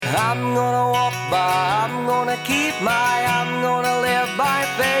I'm gonna walk by, I'm gonna keep my, I'm gonna live by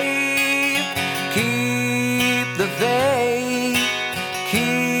faith. Keep the faith,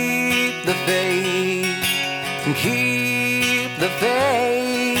 keep the faith, keep the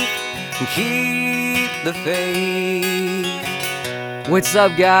faith, keep the faith. What's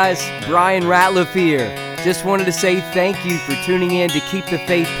up, guys? Brian Ratliff here. Just wanted to say thank you for tuning in to Keep the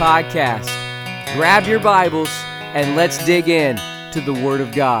Faith podcast. Grab your Bibles and let's dig in to the Word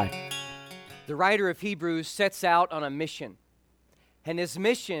of God. The writer of Hebrews sets out on a mission, and his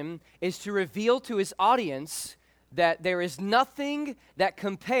mission is to reveal to his audience that there is nothing that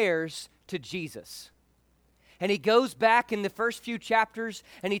compares to Jesus. And he goes back in the first few chapters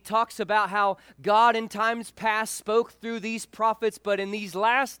and he talks about how God in times past spoke through these prophets, but in these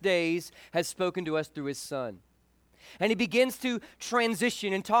last days has spoken to us through his Son. And he begins to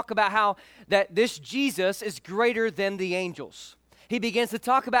transition and talk about how that this Jesus is greater than the angels. He begins to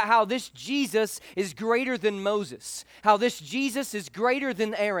talk about how this Jesus is greater than Moses, how this Jesus is greater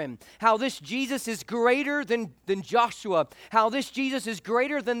than Aaron, how this Jesus is greater than Joshua, how this Jesus is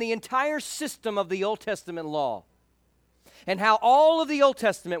greater than the entire system of the Old Testament law, and how all of the Old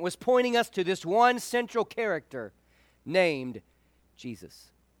Testament was pointing us to this one central character named Jesus.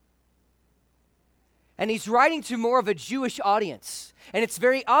 And he's writing to more of a Jewish audience. And it's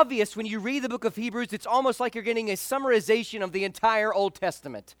very obvious when you read the book of Hebrews, it's almost like you're getting a summarization of the entire Old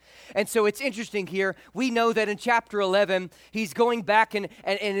Testament. And so it's interesting here. We know that in chapter 11, he's going back and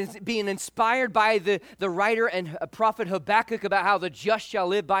is being inspired by the writer and prophet Habakkuk about how the just shall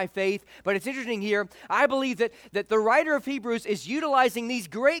live by faith. But it's interesting here. I believe that the writer of Hebrews is utilizing these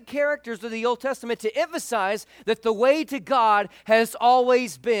great characters of the Old Testament to emphasize that the way to God has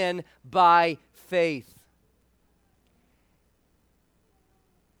always been by faith.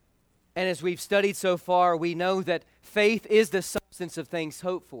 And as we've studied so far, we know that faith is the substance of things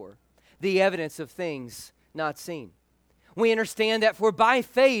hoped for, the evidence of things not seen. We understand that for by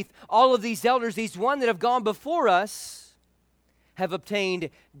faith, all of these elders, these one that have gone before us, have obtained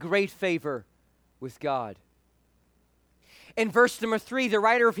great favor with God. In verse number 3, the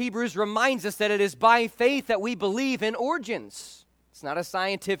writer of Hebrews reminds us that it is by faith that we believe in origins. It's not a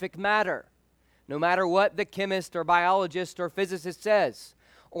scientific matter. No matter what the chemist or biologist or physicist says,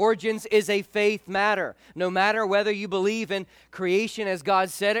 origins is a faith matter. No matter whether you believe in creation as God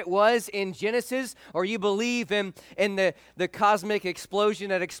said it was in Genesis, or you believe in the cosmic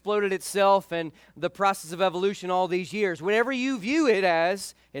explosion that exploded itself and the process of evolution all these years. Whatever you view it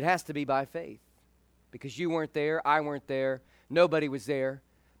as, it has to be by faith. Because you weren't there, I weren't there, nobody was there.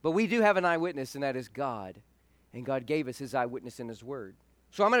 But we do have an eyewitness, and that is God. And God gave us his eyewitness in his word.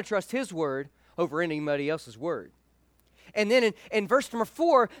 So I'm going to trust his word over anybody else's word. And then in verse number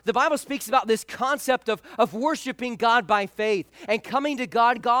 4, the Bible speaks about this concept of worshiping God by faith and coming to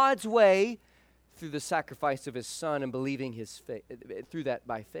God God's way through the sacrifice of his Son and believing his faith, through that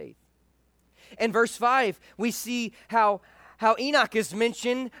by faith. In verse 5, we see how Enoch is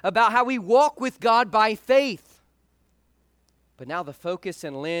mentioned about how we walk with God by faith. But now the focus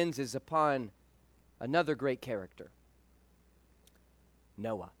and lens is upon another great character,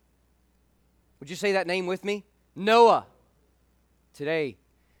 Noah. Would you say that name with me? Noah. Today,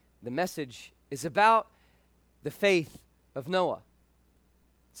 the message is about the faith of Noah.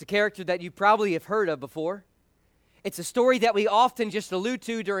 It's a character that you probably have heard of before. It's a story that we often just allude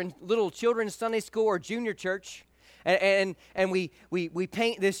to during little children's Sunday school or junior church. And we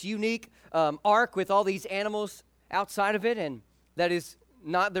paint this unique ark with all these animals outside of it, and that is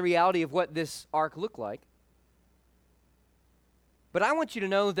not the reality of what this ark looked like. But I want you to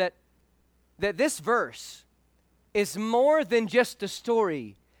know that this verse is more than just a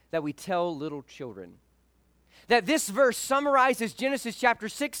story that we tell little children. That this verse summarizes Genesis chapter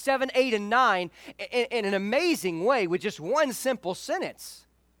 6, 7, 8, and 9 in an amazing way with just one simple sentence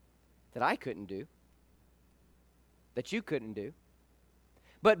that I couldn't do, that you couldn't do.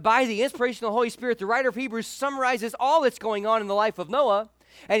 But by the inspiration of the Holy Spirit, the writer of Hebrews summarizes all that's going on in the life of Noah,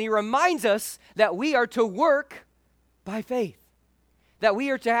 and he reminds us that we are to work by faith, that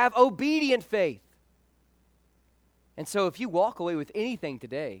we are to have obedient faith. And so if you walk away with anything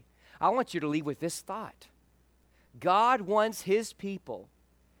today, I want you to leave with this thought. God wants his people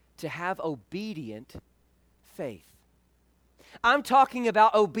to have obedient faith. I'm talking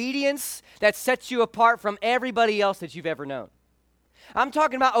about obedience that sets you apart from everybody else that you've ever known. I'm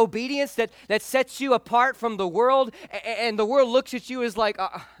talking about obedience that sets you apart from the world, and the world looks at you as like,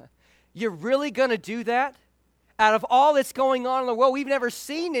 you're really going to do that? Out of all that's going on in the world, we've never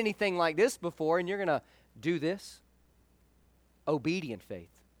seen anything like this before, and you're going to do this? Obedient faith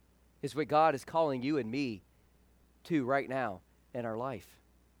is what God is calling you and me to right now in our life.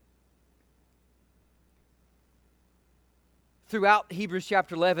 throughout Hebrews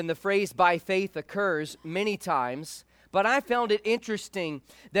chapter 11, the phrase by faith occurs many times, but I found it interesting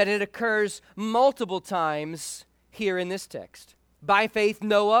that it occurs multiple times here in this text. By faith,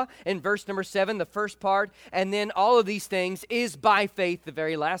 Noah, in verse number 7, the first part, and then all of these things is by faith, the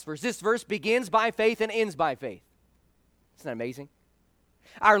very last verse. This verse begins by faith and ends by faith. Isn't that amazing?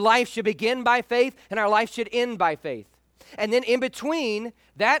 Our life should begin by faith, and our life should end by faith. And then in between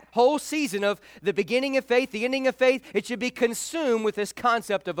that whole season of the beginning of faith, the ending of faith, it should be consumed with this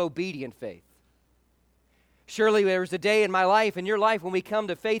concept of obedient faith. Surely there was a day in my life, in your life, when we come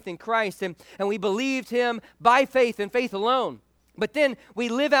to faith in Christ and we believed him by faith and faith alone. But then we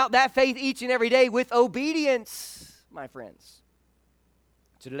live out that faith each and every day with obedience, my friends.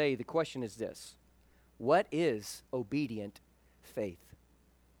 So today the question is this: what is obedient faith?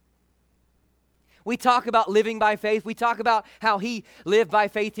 We talk about living by faith. We talk about how he lived by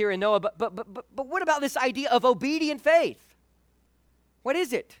faith here in Noah. But what about this idea of obedient faith? What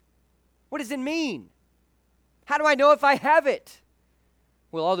is it? What does it mean? How do I know if I have it?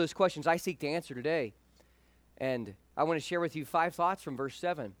 Well, all those questions I seek to answer today. And I want to share with you 5 thoughts from verse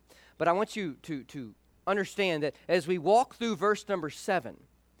 7. But I want you to understand that as we walk through verse number 7,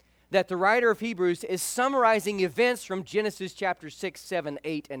 that the writer of Hebrews is summarizing events from Genesis chapter 6, 7,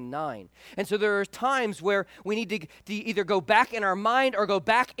 8, and 9. And so there are times where we need to either go back in our mind or go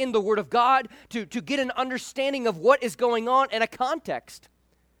back in the Word of God to get an understanding of what is going on and a context.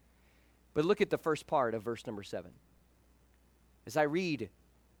 But look at the first part of verse number 7. As I read,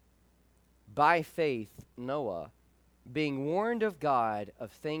 by faith Noah, being warned of God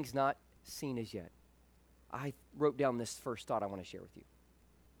of things not seen as yet. I wrote down this first thought I want to share with you.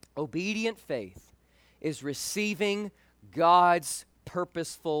 Obedient faith is receiving God's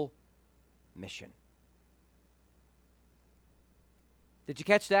purposeful mission. Did you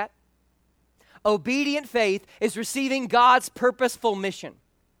catch that? Obedient faith is receiving God's purposeful mission.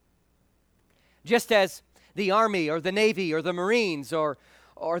 Just as the Army or the Navy or the Marines or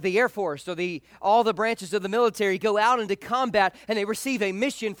the Air Force or all the branches of the military go out into combat and they receive a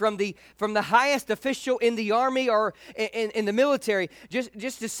mission from the highest official in the Army or in the military.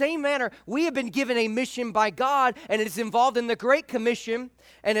 Just the same manner, we have been given a mission by God, and it is involved in the Great Commission.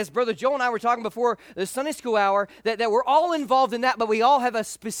 And as Brother Joel and I were talking before the Sunday school hour, that we're all involved in that, but we all have a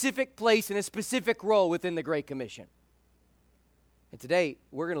specific place and a specific role within the Great Commission. And today,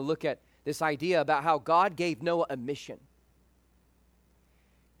 we're going to look at this idea about how God gave Noah a mission.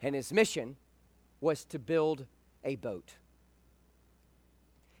 And his mission was to build a boat.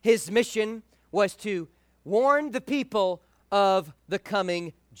 His mission was to warn the people of the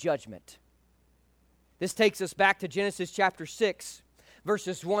coming judgment. This takes us back to Genesis chapter 6,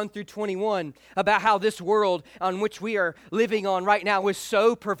 verses 1 through 21, about how this world on which we are living on right now is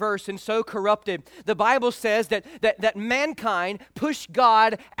so perverse and so corrupted. The Bible says that mankind pushed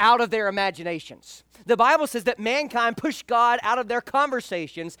God out of their imaginations. The Bible says that mankind pushed God out of their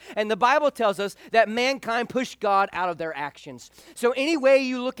conversations, and the Bible tells us that mankind pushed God out of their actions. So any way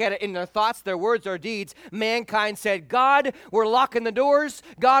you look at it, in their thoughts, their words, or deeds, mankind said, God, we're locking the doors.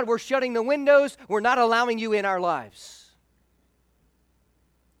 God, we're shutting the windows. We're not allowing you in our lives.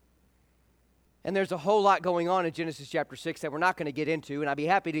 And there's a whole lot going on in Genesis chapter 6 that we're not going to get into, and I'd be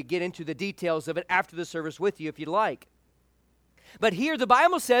happy to get into the details of it after the service with you if you'd like. But here the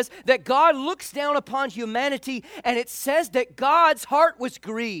Bible says that God looks down upon humanity, and it says that God's heart was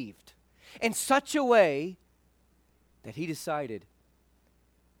grieved in such a way that he decided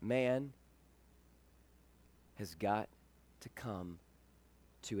man has got to come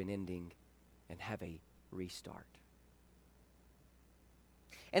to an ending and have a restart.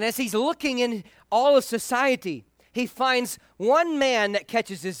 And as he's looking in all of society, he finds one man that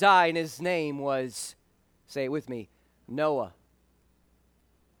catches his eye, and his name was, say it with me, Noah.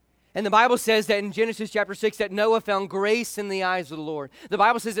 And the Bible says that in Genesis chapter 6 that Noah found grace in the eyes of the Lord. The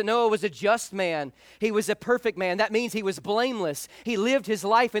Bible says that Noah was a just man. He was a perfect man. That means he was blameless. He lived his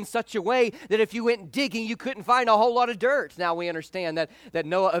life in such a way that if you went digging, you couldn't find a whole lot of dirt. Now we understand that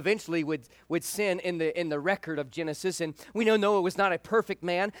Noah eventually would sin in the record of Genesis. And we know Noah was not a perfect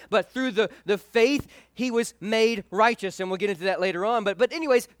man, but through the faith, he was made righteous. And we'll get into that later on. But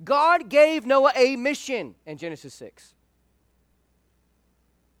anyways, God gave Noah a mission in Genesis 6.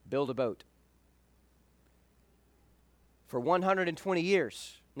 Build a boat. For 120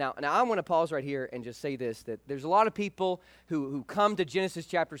 years. Now I want to pause right here and just say this, that there's a lot of people who come to Genesis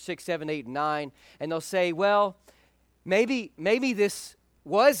chapter 6, 7, 8, and 9, and they'll say, well, maybe this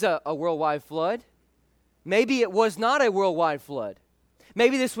was a worldwide flood. Maybe it was not a worldwide flood.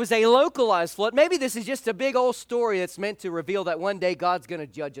 Maybe this was a localized flood. Maybe this is just a big old story that's meant to reveal that one day God's going to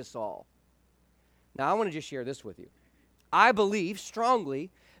judge us all. Now I want to just share this with you. I believe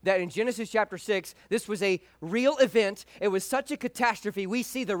strongly that in Genesis chapter 6, this was a real event. It was such a catastrophe. We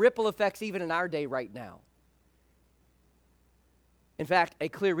see the ripple effects even in our day right now. In fact, a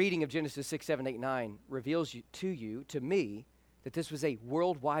clear reading of Genesis 6, 7, 8, 9 reveals to me, that this was a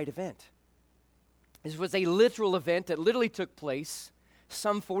worldwide event. This was a literal event that literally took place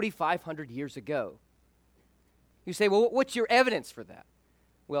some 4,500 years ago. You say, well, what's your evidence for that?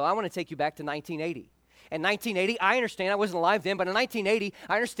 Well, I want to take you back to 1980. In 1980, I understand, I wasn't alive then, but in 1980,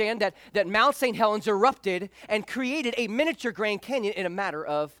 I understand that Mount St. Helens erupted and created a miniature Grand Canyon in a matter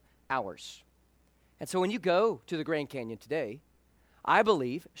of hours. And so when you go to the Grand Canyon today, I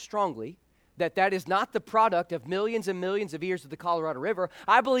believe strongly that is not the product of millions and millions of years of the Colorado River.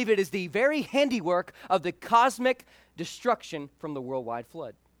 I believe it is the very handiwork of the cosmic destruction from the worldwide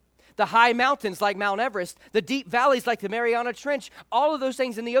flood. The high mountains like Mount Everest, the deep valleys like the Mariana Trench, all of those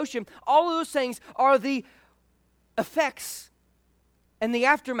things in the ocean, all of those things are the effects and the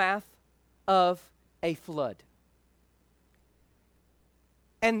aftermath of a flood.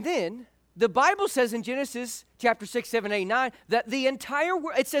 And then the Bible says in Genesis chapter 6, 7, 8, 9, that the entire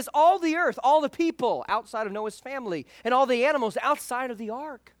world, it says all the earth, all the people outside of Noah's family, and all the animals outside of the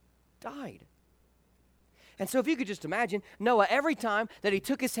ark died. And so if you could just imagine, Noah, every time that he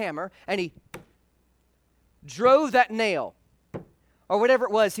took his hammer and he drove that nail, or whatever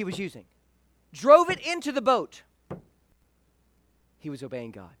it was he was using, drove it into the boat, he was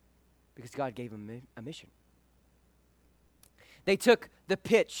obeying God, because God gave him a mission. They took the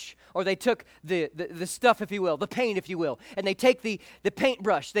pitch, or they took the stuff, if you will, the paint, if you will, and they take the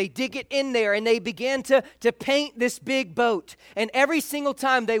paintbrush, they dig it in there, and they begin to paint this big boat. And every single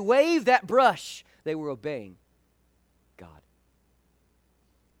time they waved that brush, they were obeying God.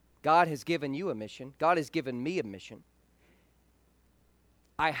 God has given you a mission. God has given me a mission.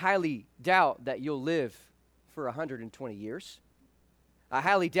 I highly doubt that you'll live for 120 years. I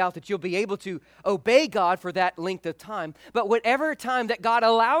highly doubt that you'll be able to obey God for that length of time. But whatever time that God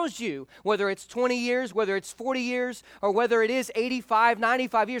allows you, whether it's 20 years, whether it's 40 years, or whether it is 85,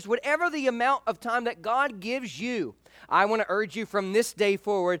 95 years, whatever the amount of time that God gives you, I want to urge you from this day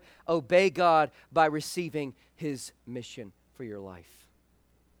forward, obey God by receiving His mission for your life.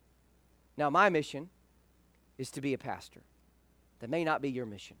 Now, my mission is to be a pastor. That may not be your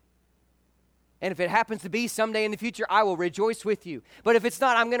mission. And if it happens to be someday in the future, I will rejoice with you. But if it's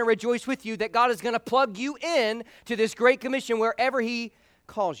not, I'm going to rejoice with you that God is going to plug you in to this great commission wherever He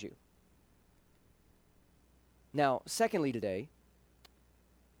calls you. Now, secondly today,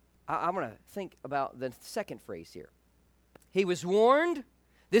 I want to think about the second phrase here. He was warned.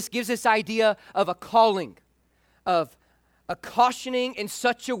 This gives this idea of a calling, of a cautioning in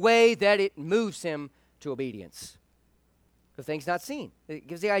such a way that it moves him to obedience. The things not seen. It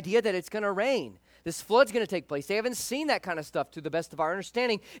gives the idea that it's going to rain. This flood's going to take place. They haven't seen that kind of stuff to the best of our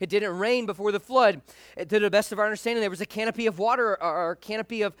understanding. It didn't rain before the flood. To the best of our understanding, there was a canopy of water or a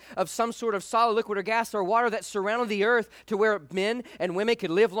canopy of some sort of solid liquid or gas or water that surrounded the earth to where men and women could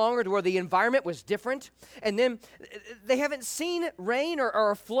live longer, to where the environment was different. And then they haven't seen rain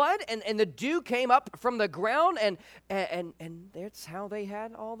or a flood, and the dew came up from the ground, and that's how they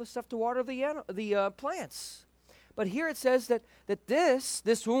had all the stuff to water the plants. But here it says that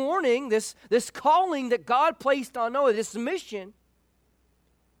this warning, this calling that God placed on Noah, this mission,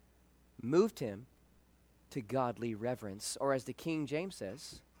 moved him to godly reverence, or as the King James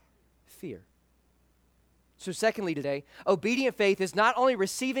says, fear. So secondly today, obedient faith is not only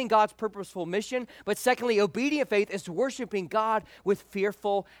receiving God's purposeful mission, but secondly, obedient faith is worshiping God with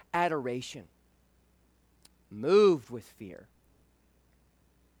fearful adoration. Moved with fear.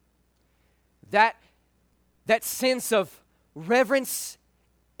 That sense of reverence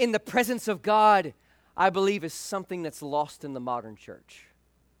in the presence of God, I believe, is something that's lost in the modern church.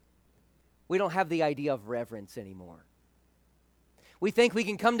 We don't have the idea of reverence anymore. We think we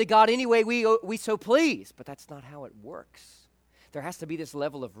can come to God any way we so please, but that's not how it works. There has to be this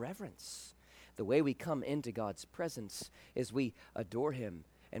level of reverence. The way we come into God's presence is we adore Him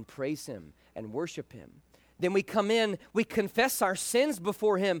and praise Him and worship Him. Then we come in, we confess our sins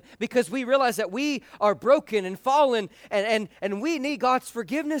before Him because we realize that we are broken and fallen and we need God's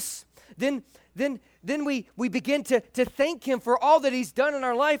forgiveness. Then we begin to thank Him for all that He's done in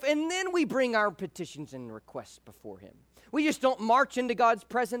our life, and then we bring our petitions and requests before Him. We just don't march into God's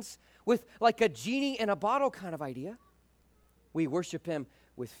presence with like a genie in a bottle kind of idea. We worship Him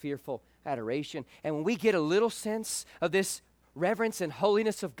with fearful adoration. And when we get a little sense of this reverence and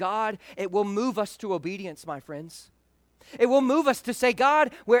holiness of God, it will move us to obedience, my friends. It will move us to say,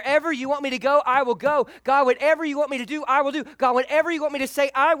 God, wherever you want me to go, I will go. God, whatever you want me to do, I will do. God, whatever you want me to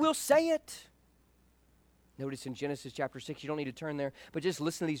say, I will say it. Notice in Genesis chapter 6, you don't need to turn there, but just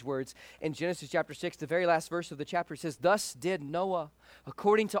listen to these words. In Genesis chapter 6, the very last verse of the chapter says, "Thus did Noah,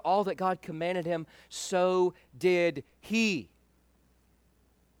 according to all that God commanded him, so did he."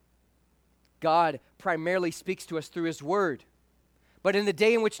 God primarily speaks to us through his word. But in the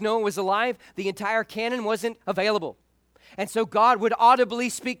day in which Noah was alive, the entire canon wasn't available. And so God would audibly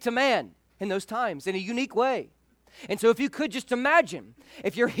speak to man in those times in a unique way. And so if you could just imagine,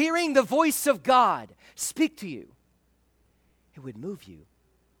 if you're hearing the voice of God speak to you, it would move you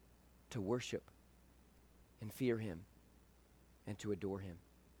to worship and fear him and to adore him.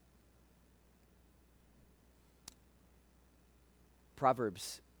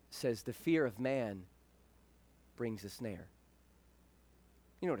 Proverbs says the fear of man brings a snare.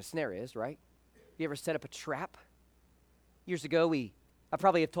 You know what a snare is, right? You ever set up a trap? Years ago, I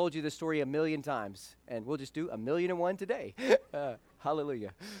probably have told you this story 1,000,000 times, and we'll just do 1,000,001 today.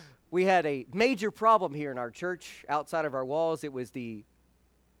 Hallelujah. We had a major problem here in our church outside of our walls. It was the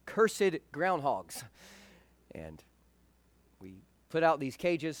cursed groundhogs. And we put out these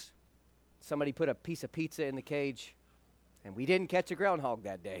cages. Somebody put a piece of pizza in the cage, and we didn't catch a groundhog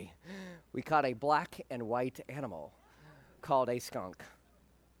that day. We caught a black and white animal called a skunk.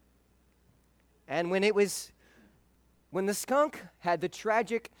 And when the skunk had the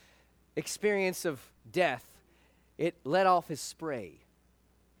tragic experience of death, it let off his spray,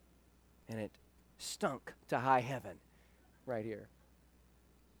 and it stunk to high heaven right here.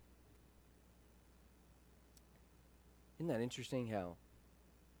 Isn't that interesting how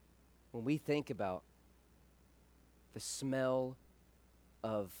when we think about the smell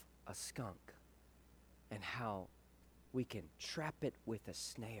of a skunk and how we can trap it with a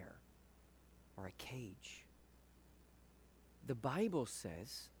snare or a cage, the Bible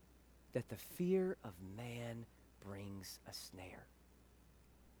says that the fear of man brings a snare.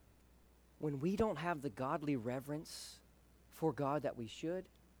 When we don't have the godly reverence for God that we should,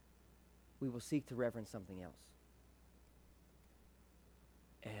 we will seek to reverence something else.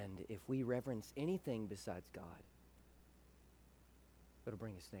 And if we reverence anything besides God, it'll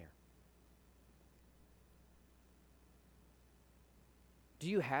bring a snare. Do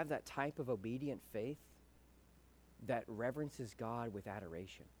you have that type of obedient faith that reverences God with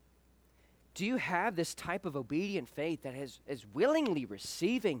adoration? Do you have this type of obedient faith that is willingly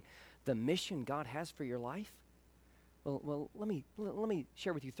receiving the mission God has for your life? Well, let me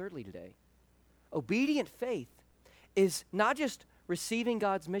share with you thirdly today. Obedient faith is not just receiving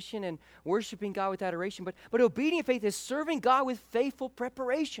God's mission and worshiping God with adoration, but obedient faith is serving God with faithful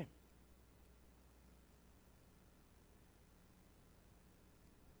preparation.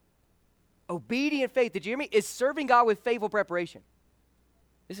 Obedient faith, did you hear me? Is serving God with faithful preparation.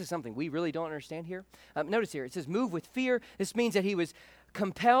 This is something we really don't understand here. Notice here, it says move with fear. This means that he was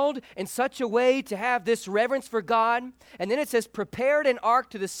compelled in such a way to have this reverence for God. And then it says prepared an ark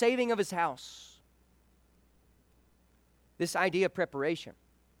to the saving of his house. This idea of preparation.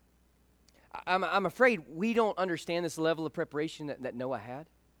 I'm afraid we don't understand this level of preparation that Noah had.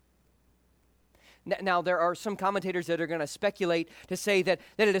 Now, there are some commentators that are going to speculate to say that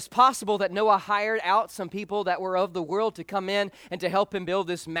it is possible that Noah hired out some people that were of the world to come in and to help him build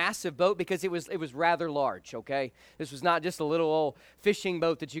this massive boat because it was rather large, okay? This was not just a little old fishing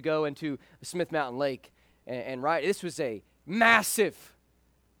boat that you go into Smith Mountain Lake and ride. This was a massive,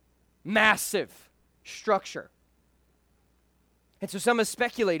 massive structure. And so some have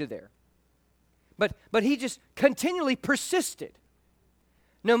speculated there. But he just continually persisted.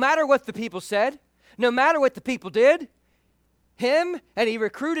 No matter what the people said, no matter what the people did, and he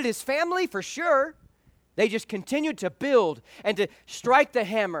recruited his family for sure. They just continued to build and to strike the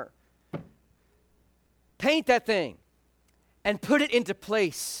hammer, paint that thing, and put it into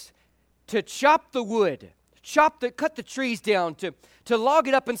place, to chop the wood, cut the trees down, to log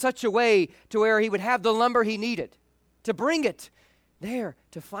it up in such a way to where he would have the lumber he needed, to bring it there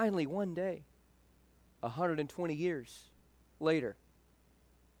to finally one day, 120 years later.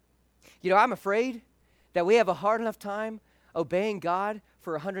 You know, I'm afraid that we have a hard enough time obeying God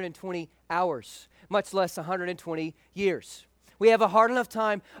for 120 hours, much less 120 years. We have a hard enough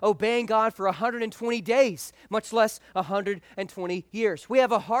time obeying God for 120 days, much less 120 years. We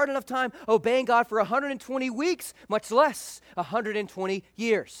have a hard enough time obeying God for 120 weeks, much less 120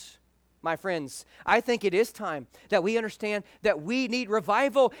 years. My friends, I think it is time that we understand that we need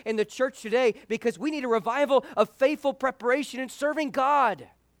revival in the church today because we need a revival of faithful preparation and serving God.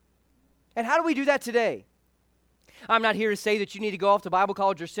 And how do we do that today? I'm not here to say that you need to go off to Bible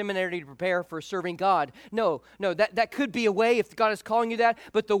college or seminary to prepare for serving God. No, that could be a way if God is calling you that.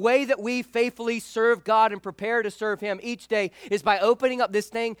 But the way that we faithfully serve God and prepare to serve Him each day is by opening up this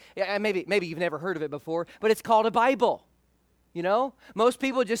thing. Maybe you've never heard of it before, but it's called a Bible. You know, most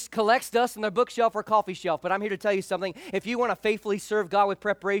people just collect dust on their bookshelf or coffee shelf, but I'm here to tell you something. If you want to faithfully serve God with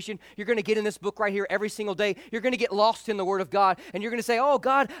preparation, you're going to get in this book right here every single day. You're going to get lost in the Word of God, and you're going to say, oh,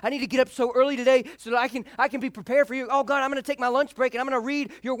 God, I need to get up so early today so that I can be prepared for you. Oh, God, I'm going to take my lunch break, and I'm going to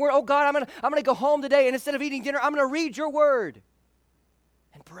read your Word. Oh, God, I'm going to go home today, and instead of eating dinner, I'm going to read your Word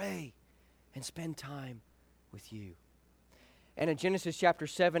and pray and spend time with you. And in Genesis chapter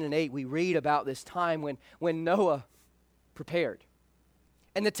 7 and 8, we read about this time when Noah prepared.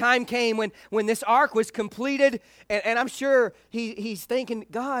 And the time came when this ark was completed, and I'm sure he's thinking,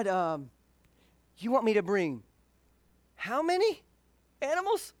 God, you want me to bring how many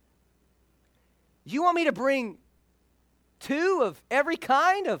animals? You want me to bring 2 of every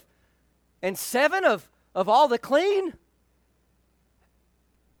kind and 7 of all the clean?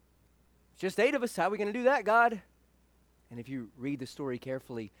 Just 8 of us. How are we going to do that, God? And if you read the story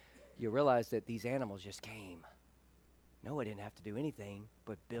carefully, you realize that these animals just came. Noah didn't have to do anything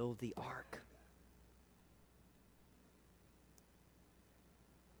but build the ark.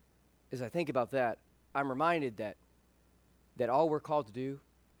 As I think about that, I'm reminded that all we're called to do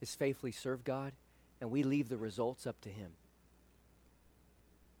is faithfully serve God, and we leave the results up to Him.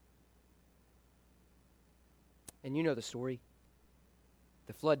 And you know the story.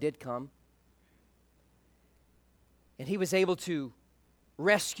 The flood did come, and He was able to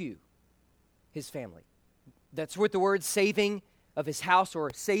rescue His family. That's what the word saving of his house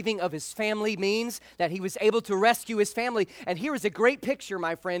or saving of his family means, that he was able to rescue his family. And here is a great picture,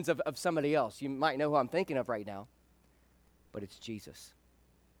 my friends, of somebody else. You might know who I'm thinking of right now, but it's Jesus.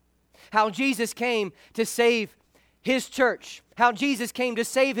 How Jesus came to save His church. How Jesus came to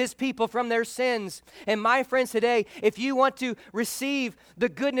save His people from their sins. And my friends, today, if you want to receive the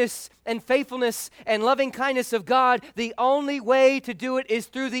goodness and faithfulness and loving kindness of God, the only way to do it is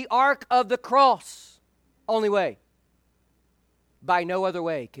through the ark of the cross. Only way. By no other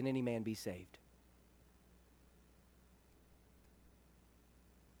way can any man be saved.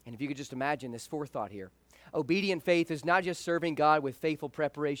 And if you could just imagine this forethought here. Obedient faith is not just serving God with faithful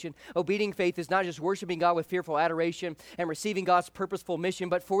preparation. Obedient faith is not just worshiping God with fearful adoration and receiving God's purposeful mission.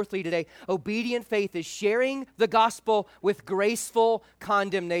 But fourthly today, obedient faith is sharing the gospel with graceful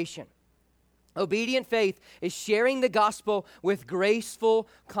condemnation. Obedient faith is sharing the gospel with graceful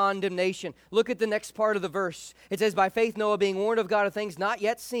condemnation. Look at the next part of the verse. It says, by faith Noah, being warned of God of things not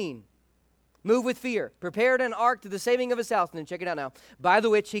yet seen, moved with fear, prepared an ark to the saving of his house. And then check it out now. By the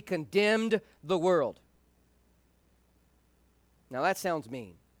which he condemned the world. Now that sounds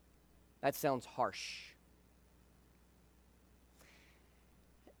mean. That sounds harsh.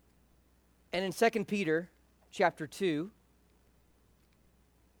 And in 2 Peter chapter 2,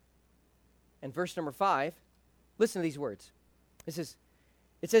 and verse number 5, listen to these words. It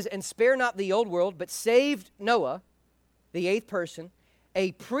says, and spare not the old world, but saved Noah, the 8th person,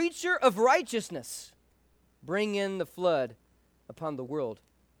 a preacher of righteousness, bring in the flood upon the world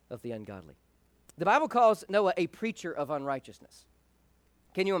of the ungodly. The Bible calls Noah a preacher of unrighteousness.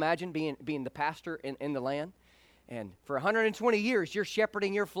 Can you imagine being the pastor in the land? And for 120 years, you're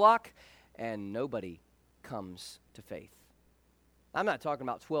shepherding your flock, and nobody comes to faith. I'm not talking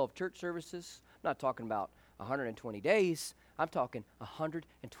about 12 church services. I'm not talking about 120 days. I'm talking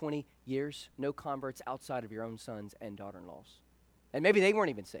 120 years, no converts outside of your own sons and daughter-in-laws. And maybe they weren't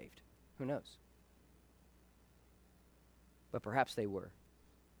even saved. Who knows? But perhaps they were.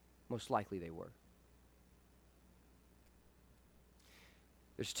 Most likely they were.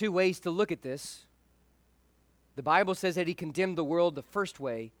 There's 2 ways to look at this. The Bible says that he condemned the world. The first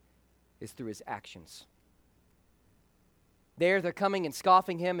way is through his actions. They're coming and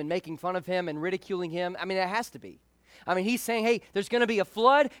scoffing him and making fun of him and ridiculing him. I mean, it has to be. I mean, he's saying, hey, there's going to be a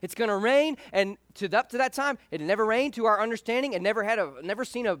flood. It's going to rain. And up to that time, it had never rained to our understanding and never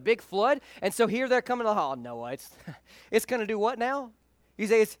seen a big flood. And so here they're coming, oh, Noah, it's going to do what now? You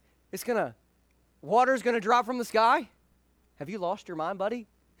say water's going to drop from the sky? Have you lost your mind, buddy?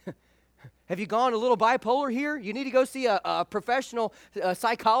 Have you gone a little bipolar here? You need to go see a professional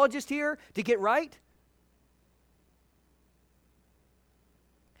psychologist here to get right?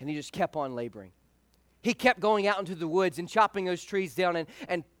 And he just kept on laboring. He kept going out into the woods and chopping those trees down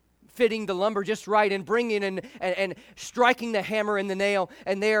and fitting the lumber just right and bringing and striking the hammer and the nail.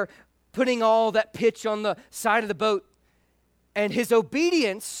 And they're putting all that pitch on the side of the boat. And his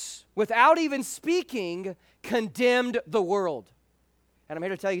obedience, without even speaking, condemned the world. And I'm here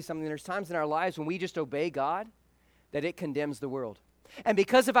to tell you something. There's times in our lives when we just obey God, that it condemns the world. And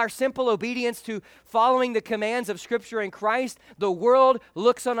because of our simple obedience to following the commands of Scripture and Christ, the world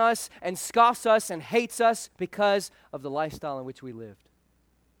looks on us and scoffs us and hates us because of the lifestyle in which we lived.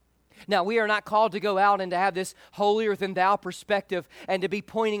 Now, we are not called to go out and to have this holier-than-thou perspective and to be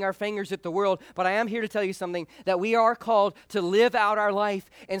pointing our fingers at the world, but I am here to tell you something, that we are called to live out our life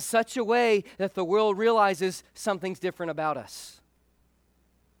in such a way that the world realizes something's different about us.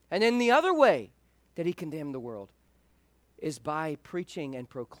 And then the other way that he condemned the world is by preaching and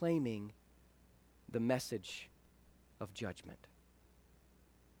proclaiming the message of judgment.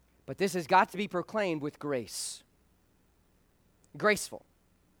 But this has got to be proclaimed with grace. Graceful.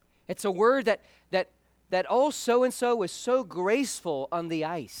 It's a word that oh, so-and-so was so graceful on the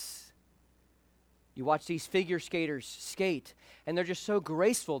ice. You watch these figure skaters skate, and they're just so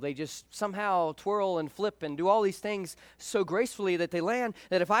graceful. They just somehow twirl and flip and do all these things so gracefully that they land,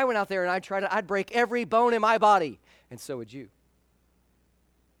 that if I went out there and I'd break every bone in my body. And so would you.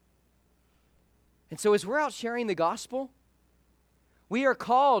 And so as we're out sharing the gospel, we are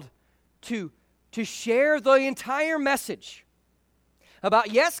called to share the entire message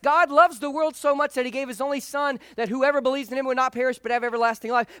about, yes, God loves the world so much that he gave his only son, that whoever believes in him would not perish but have everlasting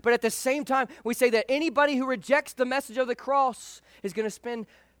life. But at the same time, we say that anybody who rejects the message of the cross is going to spend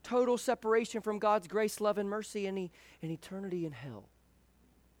total separation from God's grace, love, and mercy in eternity in hell.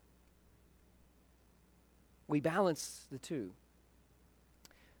 We balance the two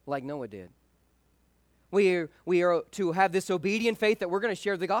like Noah did. We are to have this obedient faith that we're going to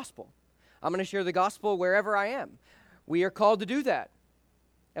share the gospel. I'm going to share the gospel wherever I am. We are called to do that.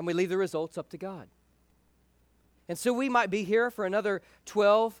 And we leave the results up to God. And so we might be here for another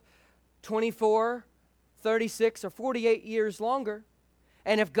 12, 24, 36, or 48 years longer.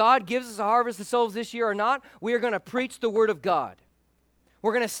 And if God gives us a harvest of souls this year or not, we are going to preach the word of God.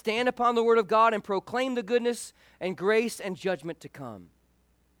 We're going to stand upon the word of God and proclaim the goodness and grace and judgment to come.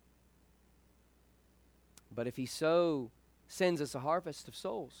 But if he so sends us a harvest of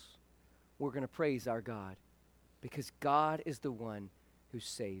souls, we're going to praise our God, because God is the one who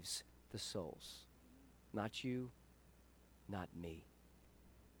saves the souls. Not you, not me.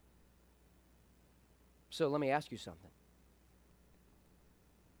 So let me ask you something.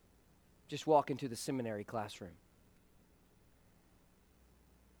 Just walk into the seminary classroom.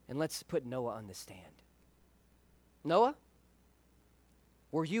 And let's put Noah on the stand. Noah,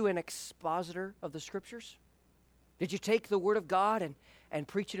 were you an expositor of the Scriptures? Did you take the Word of God and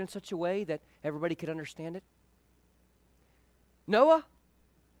preach it in such a way that everybody could understand it? Noah,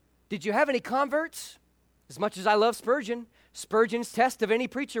 did you have any converts? As much as I love Spurgeon, Spurgeon's test of any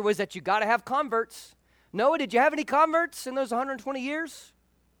preacher was that you got to have converts. Noah, did you have any converts in those 120 years?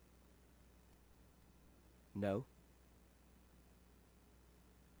 No.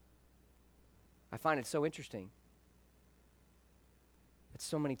 I find it so interesting that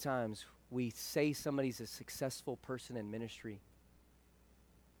so many times we say somebody's a successful person in ministry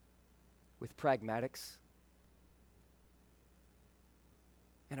with pragmatics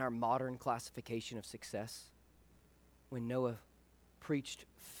and our modern classification of success, when Noah preached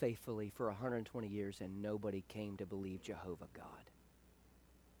faithfully for 120 years and nobody came to believe Jehovah God.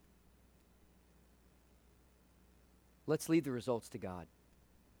 Let's leave the results to God.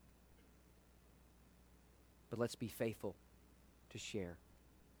 But let's be faithful to share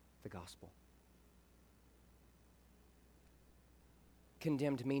the gospel.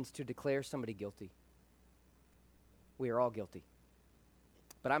 Condemned means to declare somebody guilty. We are all guilty.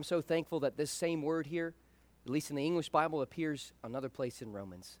 But I'm so thankful that this same word here, at least in the English Bible, appears another place in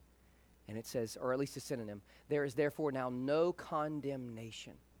Romans. And it says, or at least a synonym, there is therefore now no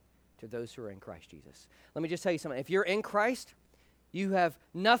condemnation to those who are in Christ Jesus. Let me just tell you something. If you're in Christ, you have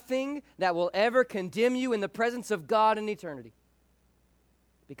nothing that will ever condemn you in the presence of God in eternity,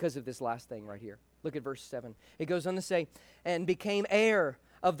 because of this last thing right here. Look at verse 7. It goes on to say, and became heir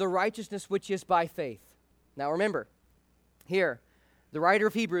of the righteousness which is by faith. Now remember, here, the writer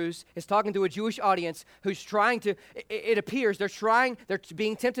of Hebrews is talking to a Jewish audience who's trying to, it appears, they're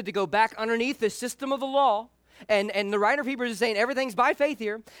being tempted to go back underneath the system of the law. And the writer of Hebrews is saying everything's by faith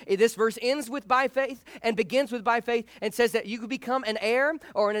here. This verse ends with by faith and begins with by faith, and says that you could become an heir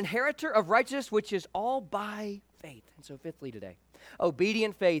or an inheritor of righteousness, which is all by faith. And so fifthly today,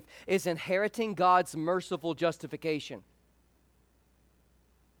 obedient faith is inheriting God's merciful justification.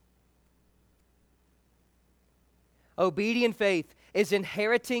 Obedient faith is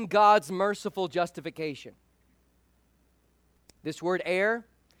inheriting God's merciful justification. This word heir,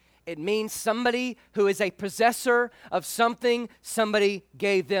 it means somebody who is a possessor of something somebody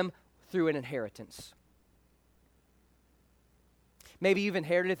gave them through an inheritance. Maybe you've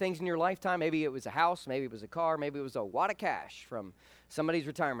inherited things in your lifetime. Maybe it was a house, maybe it was a car, maybe it was a wad of cash from somebody's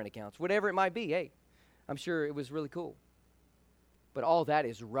retirement accounts. Whatever it might be, hey, I'm sure it was really cool. But all that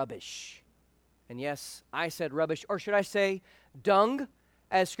is rubbish. And yes, I said rubbish, or should I say dung,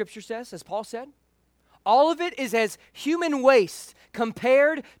 as Scripture says, as Paul said. All of it is as human waste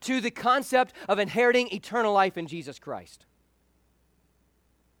compared to the concept of inheriting eternal life in Jesus Christ.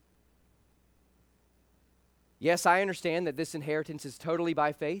 Yes, I understand that this inheritance is totally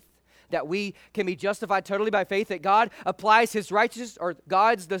by faith, that we can be justified totally by faith, that God applies his righteousness, or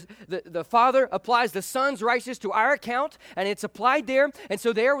God's, the Father applies the Son's righteousness to our account, and it's applied there. And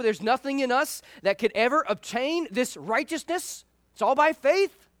so there's nothing in us that could ever obtain this righteousness. It's all by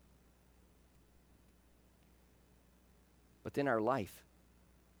faith. But then our life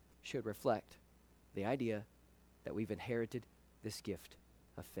should reflect the idea that we've inherited this gift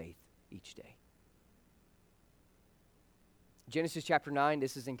of faith each day. Genesis chapter 9,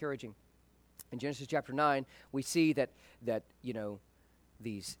 this is encouraging. In Genesis chapter 9, we see that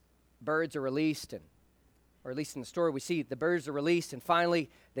these birds are released, or at least in the story, we see the birds are released, and finally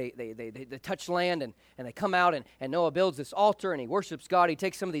they touch land, and they come out, and Noah builds this altar, and he worships God. He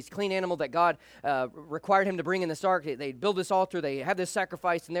takes some of these clean animals that God required him to bring in this ark. They build this altar, they have this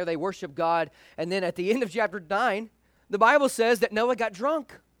sacrifice, and there they worship God. And then at the end of chapter 9, the Bible says that Noah got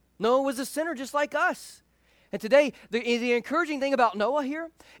drunk. Noah was a sinner just like us. And today, the encouraging thing about Noah here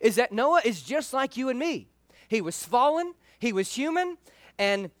is that Noah is just like you and me. He was fallen, he was human,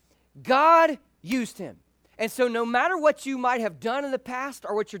 and God used him. And so no matter what you might have done in the past,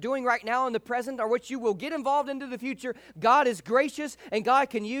 or what you're doing right now in the present, or what you will get involved into the future, God is gracious, and God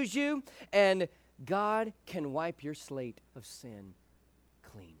can use you, and God can wipe your slate of sin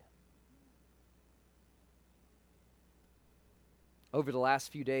clean. Over the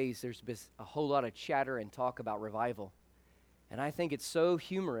last few days, there's been a whole lot of chatter and talk about revival. And I think it's so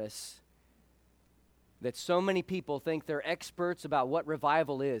humorous that so many people think they're experts about what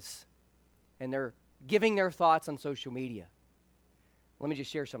revival is. And they're giving their thoughts on social media. Let me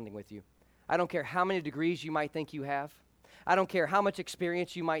just share something with you. I don't care how many degrees you might think you have. I don't care how much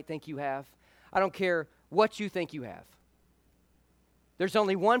experience you might think you have. I don't care what you think you have. There's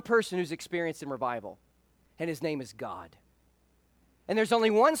only one person who's experienced in revival, and his name is God. And there's only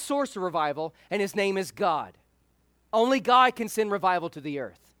one source of revival, and his name is God. Only God can send revival to the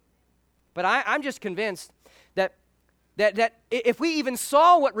earth. But I'm just convinced that if we even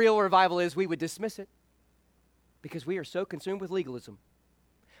saw what real revival is, we would dismiss it, because we are so consumed with legalism.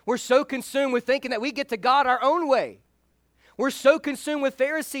 We're so consumed with thinking that we get to God our own way. We're so consumed with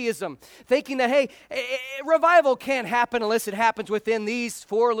Phariseeism, thinking that, hey, revival can't happen unless it happens within these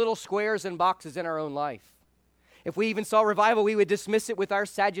 4 little squares and boxes in our own life. If we even saw revival, we would dismiss it with our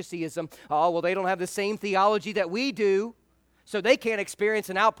Sadduceeism. Oh, well, they don't have the same theology that we do, so they can't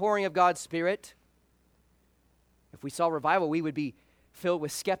experience an outpouring of God's Spirit. If we saw revival, we would be filled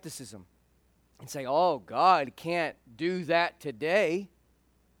with skepticism and say, oh, God can't do that today.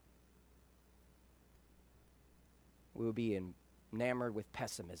 We would be enamored with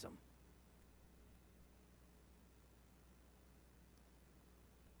pessimism.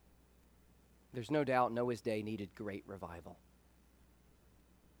 There's no doubt Noah's day needed great revival.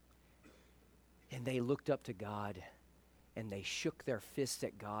 And they looked up to God, and they shook their fists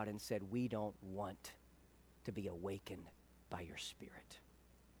at God and said, we don't want to be awakened by your Spirit.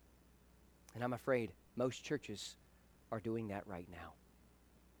 And I'm afraid most churches are doing that right now.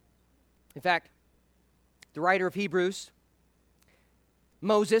 In fact, the writer of Hebrews,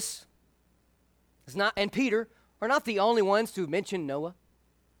 Moses, and Peter are not the only ones to mention Noah.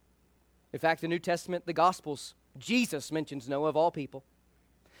 In fact, the New Testament, the Gospels, Jesus mentions Noah of all people.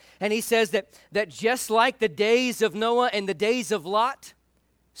 And he says that just like the days of Noah and the days of Lot,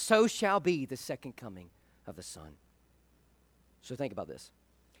 so shall be the second coming of the Son. So think about this.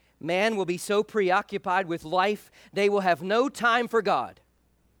 Man will be so preoccupied with life, they will have no time for God.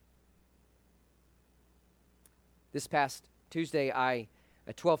 This past Tuesday,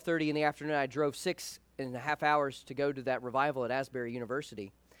 at 12:30 in the afternoon, I drove 6.5 hours to go to that revival at Asbury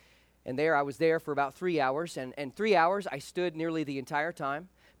University. And I was there for about 3 hours, and 3 hours I stood nearly the entire time.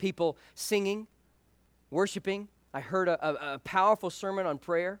 People singing, worshiping. I heard a powerful sermon on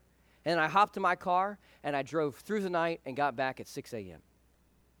prayer, and I hopped in my car, and I drove through the night and got back at 6 a.m.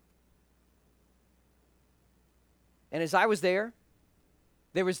 And as I was there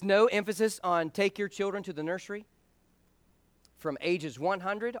was no emphasis on take your children to the nursery. From ages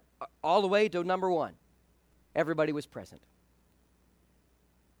 100 all the way to number 1, everybody was present.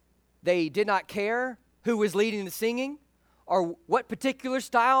 They did not care who was leading the singing or what particular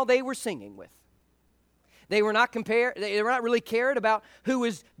style they were singing with. They were not really cared about who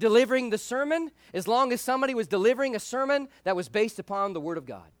was delivering the sermon, as long as somebody was delivering a sermon that was based upon the Word of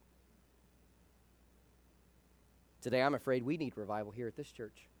God. Today, I'm afraid we need revival here at this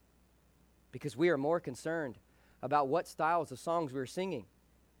church because we are more concerned about what styles of songs we're singing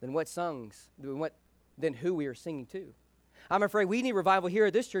than than who we are singing to. I'm afraid we need revival here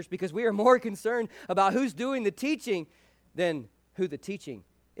at this church because we are more concerned about who's doing the teaching than who the teaching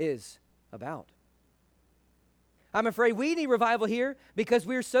is about. I'm afraid we need revival here because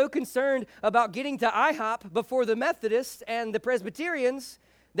we're so concerned about getting to IHOP before the Methodists and the Presbyterians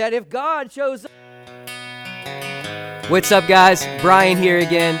that if God shows up... What's up, guys? Brian here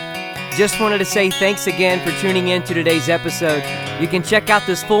again. Just wanted to say thanks again for tuning in to today's episode. You can check out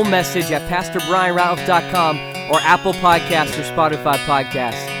this full message at PastorBrianRatliff.com or Apple Podcasts or Spotify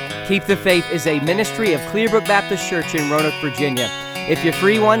Podcasts. Keep the Faith is a ministry of Clearbrook Baptist Church in Roanoke, Virginia. If you're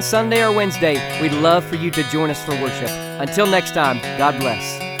free one Sunday or Wednesday, we'd love for you to join us for worship. Until next time, God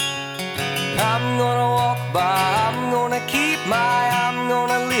bless. I'm gonna walk by, I'm gonna keep I'm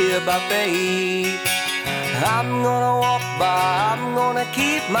gonna live by faith. I'm gonna walk by, I'm gonna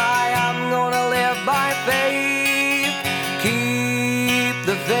keep I'm gonna live by faith. Keep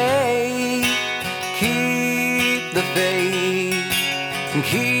the faith, keep the faith,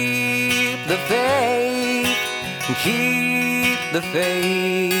 keep the faith, keep the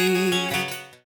faith.